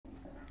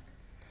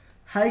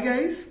Hi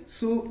guys,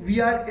 so we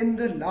are in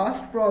the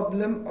last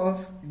problem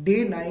of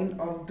day 9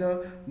 of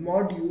the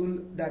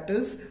module, that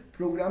is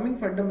programming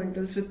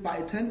fundamentals with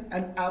Python,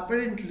 and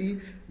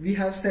apparently we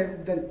have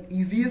set the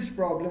easiest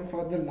problem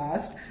for the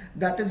last,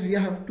 that is we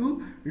have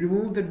to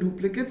remove the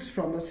duplicates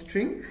from a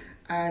string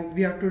and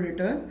we have to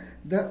return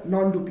the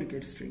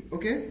non-duplicate string.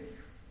 Okay,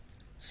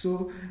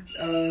 so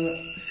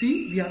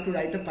see, we have to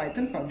write a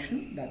Python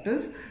function, that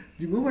is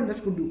remove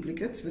underscore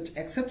duplicates, which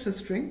accepts a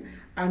string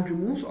and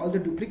removes all the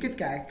duplicate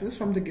characters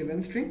from the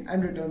given string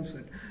and returns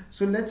it.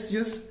 So let's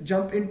just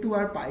jump into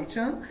our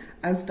PyCharm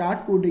and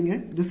start coding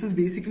it. This is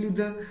basically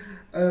the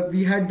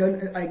we had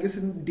done, I guess,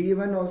 in day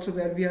 1 also,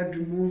 where we had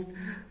removed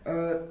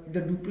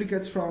the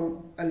duplicates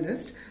from a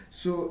list.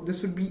 So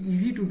this would be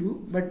easy to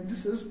do, but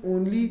this is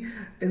only,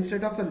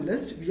 instead of a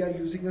list, we are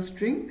using a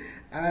string,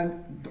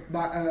 and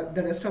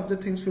the rest of the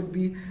things would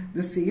be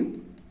the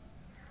same.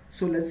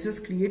 So let's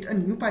just create a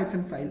new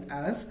Python file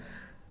as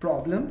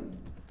problem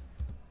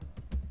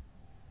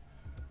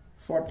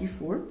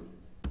 44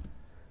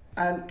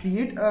 and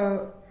create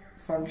a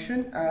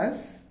function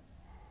as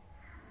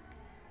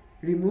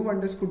remove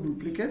underscore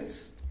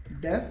duplicates,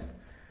 def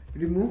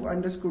remove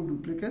underscore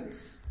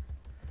duplicates,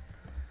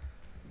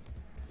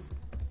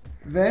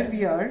 where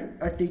we are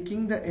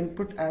taking the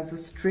input as a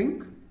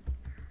string,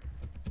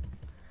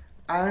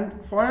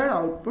 and for our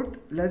output,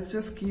 let's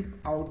just keep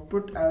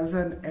output as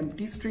an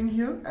empty string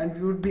here, and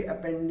we would be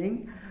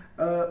appending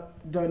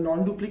the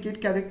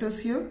non-duplicate characters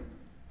here.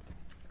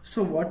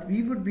 So what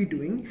we would be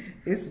doing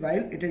is,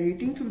 while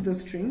iterating through the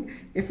string,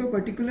 if a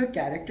particular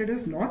character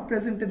is not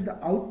present in the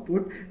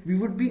output, we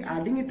would be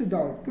adding it to the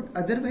output.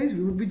 Otherwise,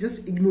 we would be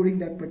just ignoring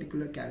that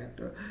particular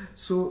character.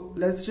 So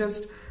let's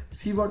just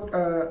see what,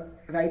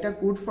 write a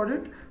code for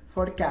it.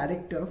 For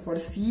character, for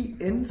C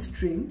in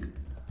string,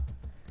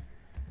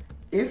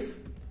 if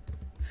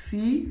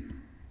C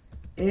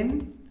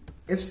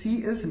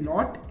is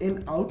not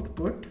in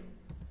output,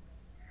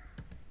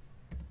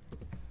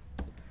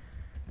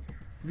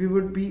 we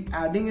would be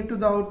adding it to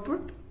the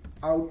output.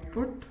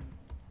 Output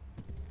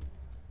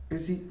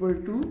is equal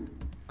to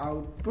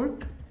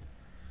output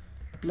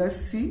plus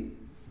C.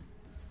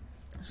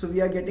 So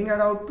we are getting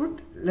our output.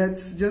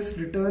 Let's just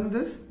return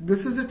this.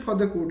 This is it for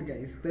the code,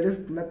 guys. There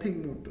is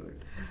nothing more to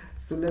it.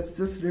 So let's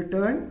just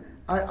return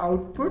our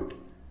output,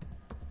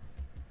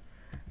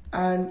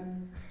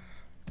 and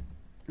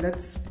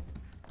let's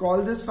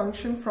call this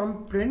function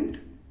from print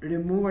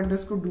remove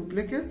underscore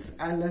duplicates,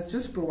 and let's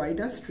just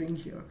provide a string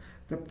here.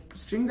 The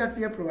string that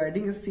we are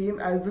providing is same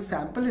as the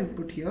sample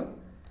input here.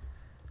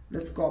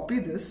 Let's copy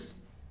this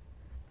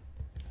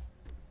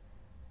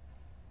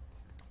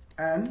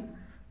and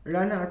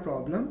run our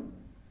problem.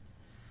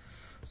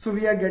 So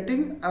we are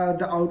getting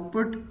the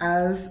output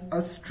as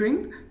a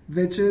string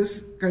which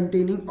is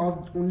containing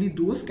of only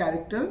those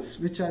characters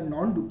which are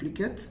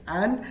non-duplicates,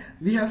 and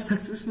we have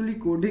successfully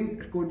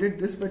coded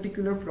this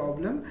particular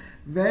problem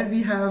where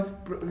we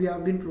have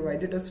been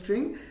provided a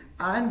string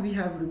and we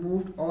have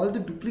removed all the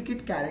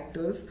duplicate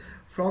characters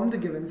from the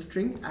given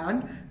string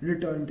and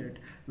returned it,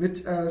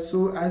 which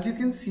so as you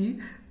can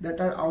see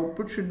that our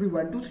output should be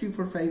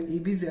 12345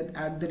 abz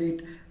at the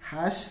rate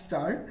hash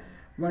star.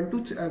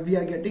 We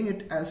are getting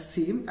it as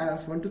same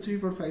as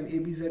 12345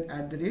 abz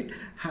at the rate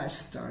hash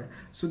star.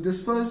 So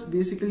this was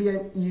basically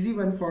an easy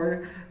one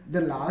for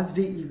the last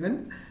day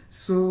even.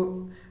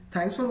 So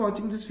thanks for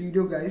watching this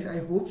video, guys.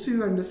 I hope so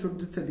you understood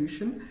the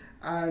solution,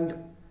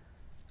 and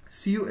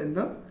see you in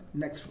the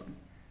next one.